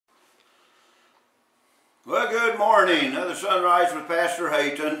Well, good morning. Another sunrise with Pastor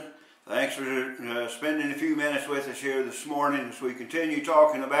Hayton. Thanks for spending a few minutes with us here this morning as we continue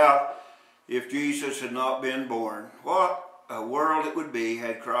talking about if Jesus had not been born. What a world it would be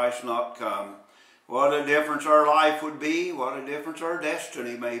had Christ not come. What a difference our life would be. What a difference our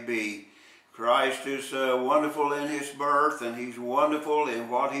destiny may be. Christ is wonderful in his birth, and he's wonderful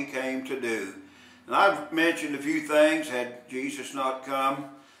in what he came to do. And I've mentioned a few things had Jesus not come.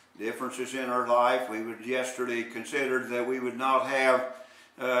 Differences in our life. We would yesterday considered that we would not have,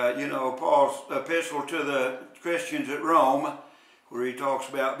 Paul's epistle to the Christians at Rome, where he talks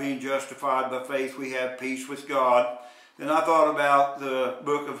about being justified by faith, we have peace with God. Then I thought about the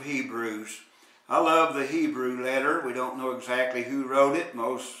book of Hebrews. I love the Hebrew letter. We don't know exactly who wrote it.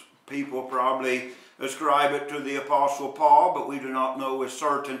 Most people probably ascribe it to the Apostle Paul, but we do not know with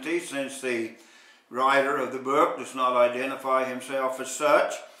certainty since the writer of the book does not identify himself as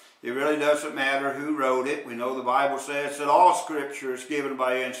such. It really doesn't matter who wrote it. We know the Bible says that all Scripture is given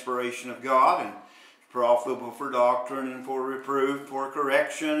by inspiration of God and profitable for doctrine and for reproof, for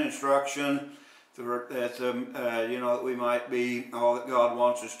correction, instruction, that we might be all that God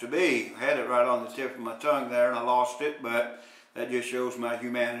wants us to be. I had it right on the tip of my tongue there and I lost it, but that just shows my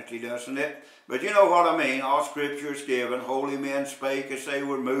humanity, doesn't it? But you know what I mean. All Scripture is given. Holy men spake as they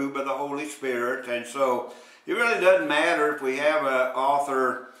were moved by the Holy Spirit. And so it really doesn't matter if we have an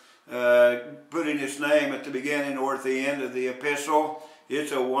author putting his name at the beginning or at the end of the epistle.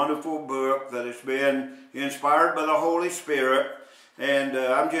 It's a wonderful book that has been inspired by the Holy Spirit. And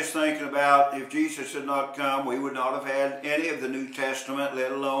I'm just thinking about if Jesus had not come, we would not have had any of the New Testament,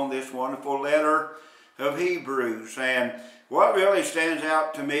 let alone this wonderful letter of Hebrews. And what really stands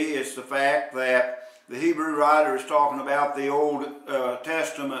out to me is the fact that the Hebrew writer is talking about the Old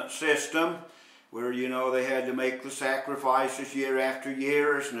Testament system, where, they had to make the sacrifices year after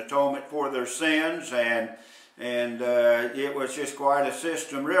year as an atonement for their sins, and it was just quite a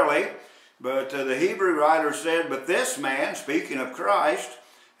system, really. But the Hebrew writer said, but this man, speaking of Christ,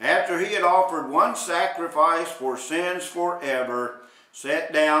 after he had offered one sacrifice for sins forever,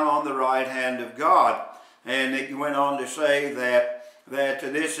 sat down on the right hand of God. And it went on to say that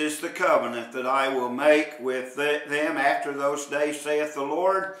this is the covenant that I will make with them after those days, saith the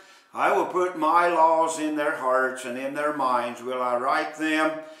Lord. I will put my laws in their hearts, and in their minds will I write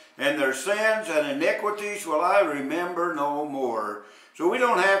them, and their sins and iniquities will I remember no more. So we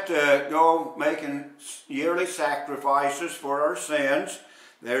don't have to go making yearly sacrifices for our sins.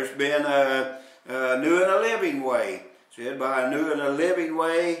 There's been a new and a living way. It said, by a new and a living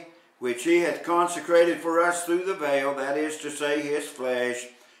way, which he hath consecrated for us through the veil, that is to say, his flesh,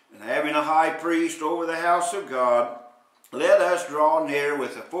 and having a high priest over the house of God, let us draw near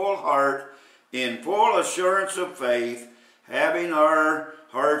with a full heart, in full assurance of faith, having our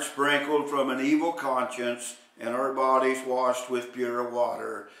hearts sprinkled from an evil conscience, and our bodies washed with pure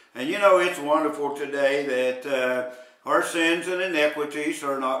water. And it's wonderful today that our sins and iniquities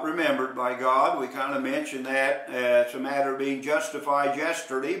are not remembered by God. We kind of mentioned that it's a matter of being justified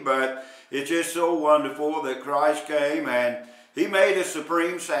yesterday, but it's just so wonderful that Christ came and he made a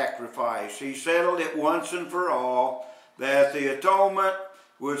supreme sacrifice. He settled it once and for all, that the atonement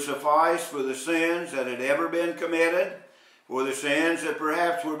would suffice for the sins that had ever been committed, for the sins that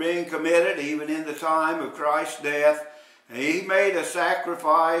perhaps were being committed even in the time of Christ's death. And he made a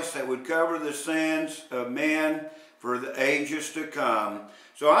sacrifice that would cover the sins of men for the ages to come.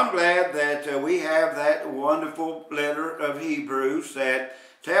 So I'm glad that we have that wonderful letter of Hebrews that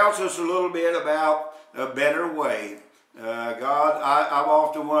tells us a little bit about a better way. I've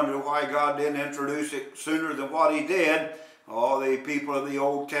often wondered why God didn't introduce it sooner than what he did. All the people of the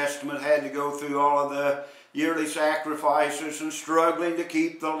Old Testament had to go through all of the yearly sacrifices and struggling to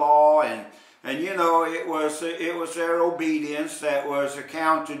keep the law, and it was their obedience that was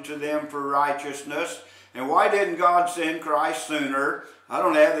accounted to them for righteousness. And why didn't God send Christ sooner? I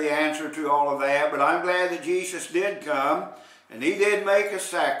don't have the answer to all of that, but I'm glad that Jesus did come, and he did make a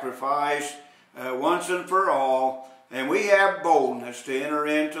sacrifice once and for all. And we have boldness to enter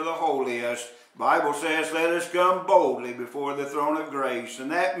into the holiest. The Bible says, let us come boldly before the throne of grace.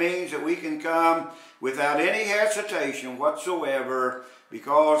 And that means that we can come without any hesitation whatsoever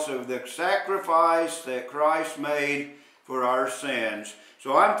because of the sacrifice that Christ made for our sins.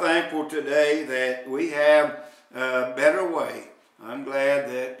 So I'm thankful today that we have a better way. I'm glad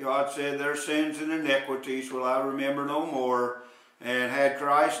that God said their sins and iniquities will I remember no more. And had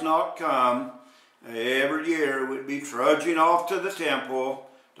Christ not come, every year we'd be trudging off to the temple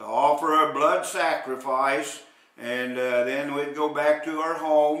to offer a blood sacrifice, and then we'd go back to our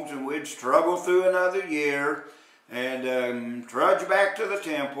homes and we'd struggle through another year and trudge back to the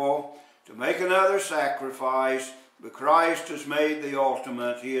temple to make another sacrifice, but Christ has made the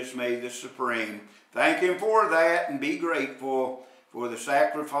ultimate. He has made the supreme. Thank Him for that and be grateful for the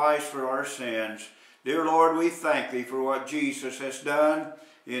sacrifice for our sins. Dear Lord, we thank Thee for what Jesus has done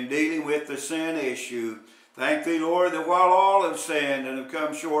in dealing with the sin issue. Thank Thee, Lord, that while all have sinned and have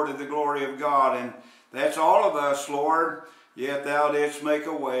come short of the glory of God, and that's all of us, Lord, yet Thou didst make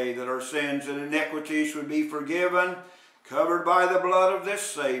a way that our sins and iniquities would be forgiven, covered by the blood of this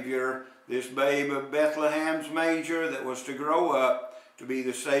Savior, this babe of Bethlehem's manger that was to grow up to be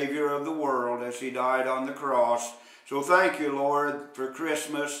the Savior of the world as He died on the cross. So thank You, Lord, for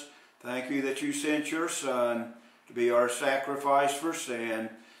Christmas. Thank You that You sent Your Son to be our sacrifice for sin.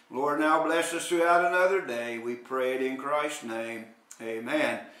 Lord, now bless us throughout another day. We pray it in Christ's name.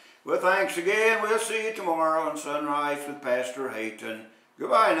 Amen. Well, thanks again. We'll see you tomorrow on Sunrise with Pastor Hayton.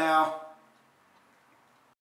 Goodbye now.